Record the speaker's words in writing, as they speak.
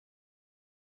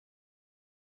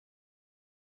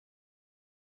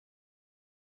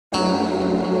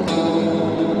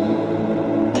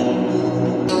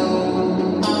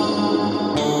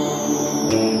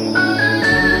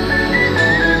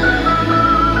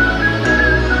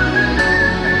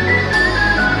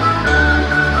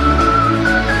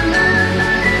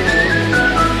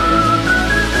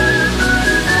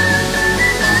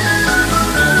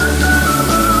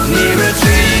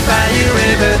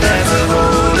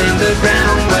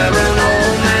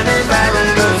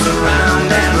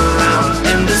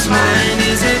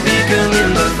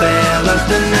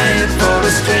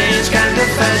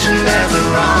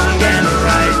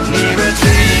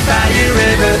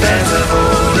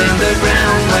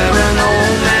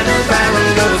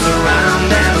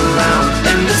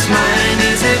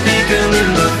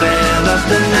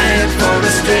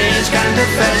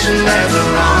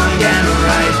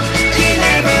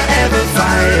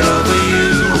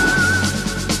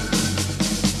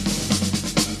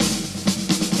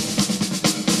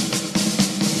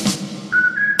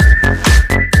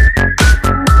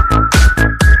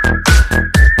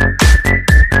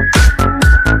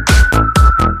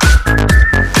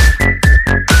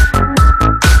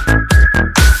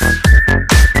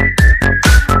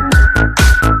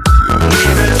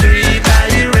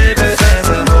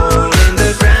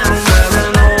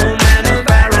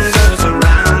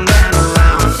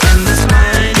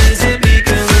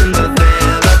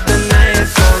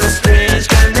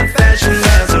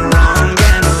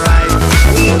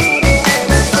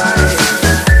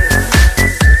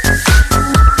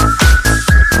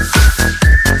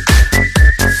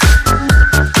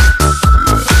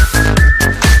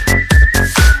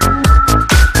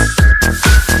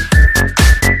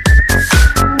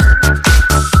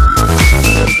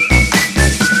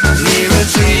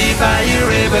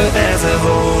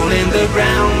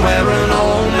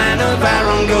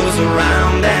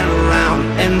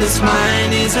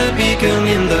is a beacon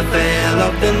in the veil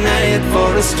of the night. For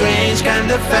a strange kind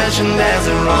of fashion, there's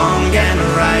a wrong and a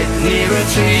right. Near a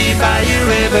tree by a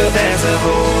river, there's a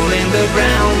hole in the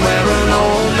ground where an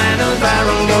old man of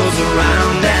iron goes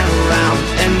around and around.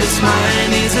 And this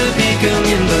mine is a beacon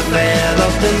in the veil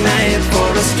of the night. For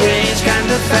a strange kind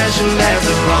of fashion, there's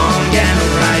a wrong and a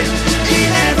right. He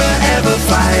never ever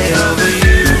fight over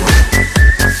you.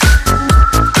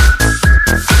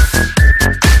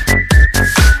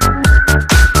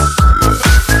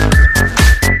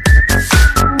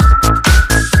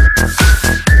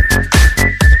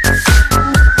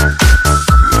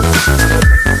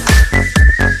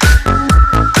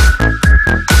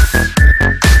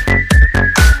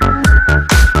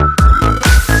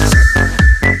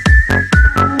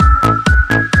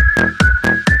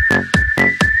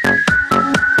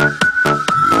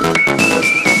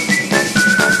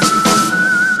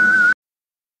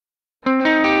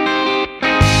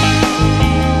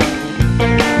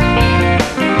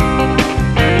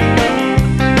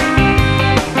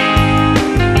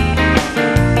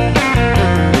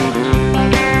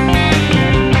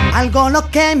 Lo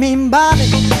que me invade,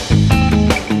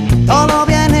 todo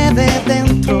viene de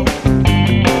dentro.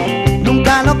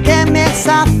 Nunca lo que me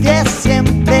sacie,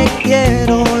 siempre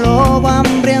quiero lobo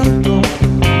hambriento.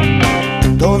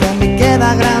 Todo me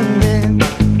queda grande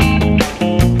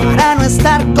para no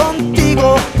estar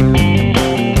contigo.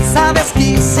 Sabes,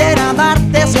 quisiera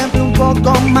darte siempre un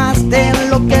poco más de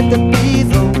lo que te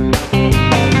pido.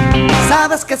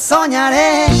 Sabes que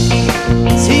soñaré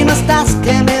si no estás,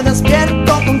 que me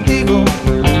despierto contigo.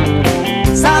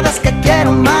 Sabes que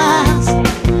quiero más,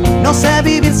 no sé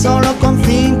vivir solo con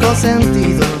 5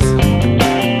 sentidos.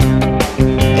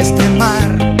 Este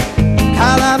mar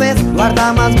cada vez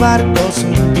guarda más barcos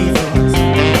hundidos.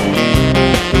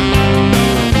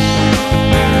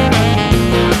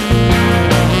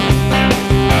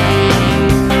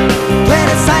 Tú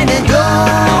eres aire, yo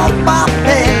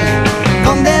papel,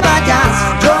 donde vayas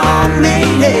yo me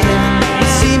iré.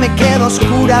 Si me quedo a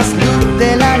oscuras, luz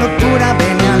de la locura,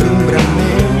 ven y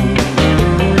alúmbrame.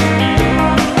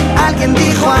 Alguien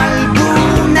dijo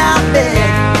alguna vez,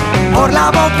 por la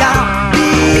boca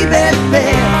vive el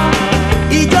pez.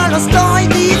 Y yo lo estoy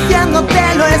diciendo,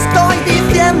 te lo estoy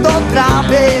diciendo otra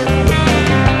vez.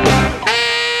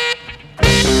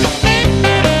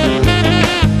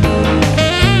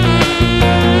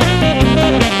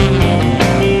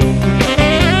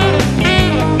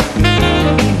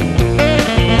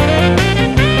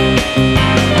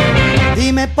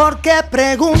 ¿Por qué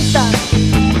preguntas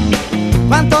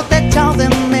cuánto te he echado de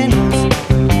menos?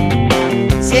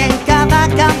 Si en cada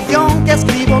canción que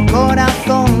escribo,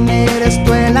 corazón, eres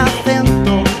tú el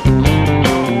acento.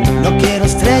 No quiero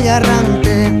estrella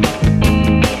errante,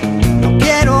 no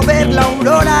quiero ver la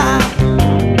aurora.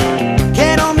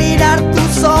 Quiero mirar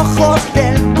tus ojos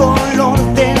del color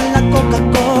de la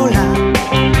Coca-Cola.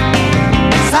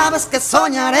 Sabes que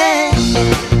soñaré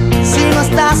si no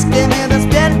estás, que me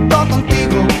despierto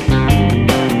contigo.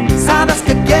 Sabes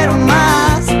que quiero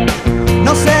más,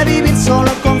 no sé vivir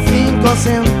solo con 5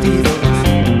 sentidos.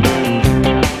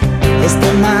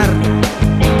 Este mar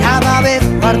cada vez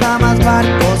guarda más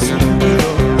barcos hundidos.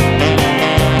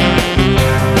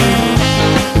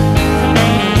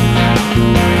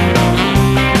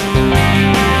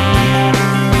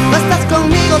 No estás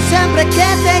conmigo siempre que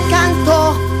te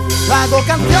canto. Yo hago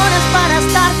canciones para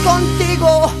estar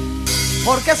contigo,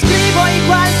 porque escribo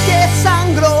igual que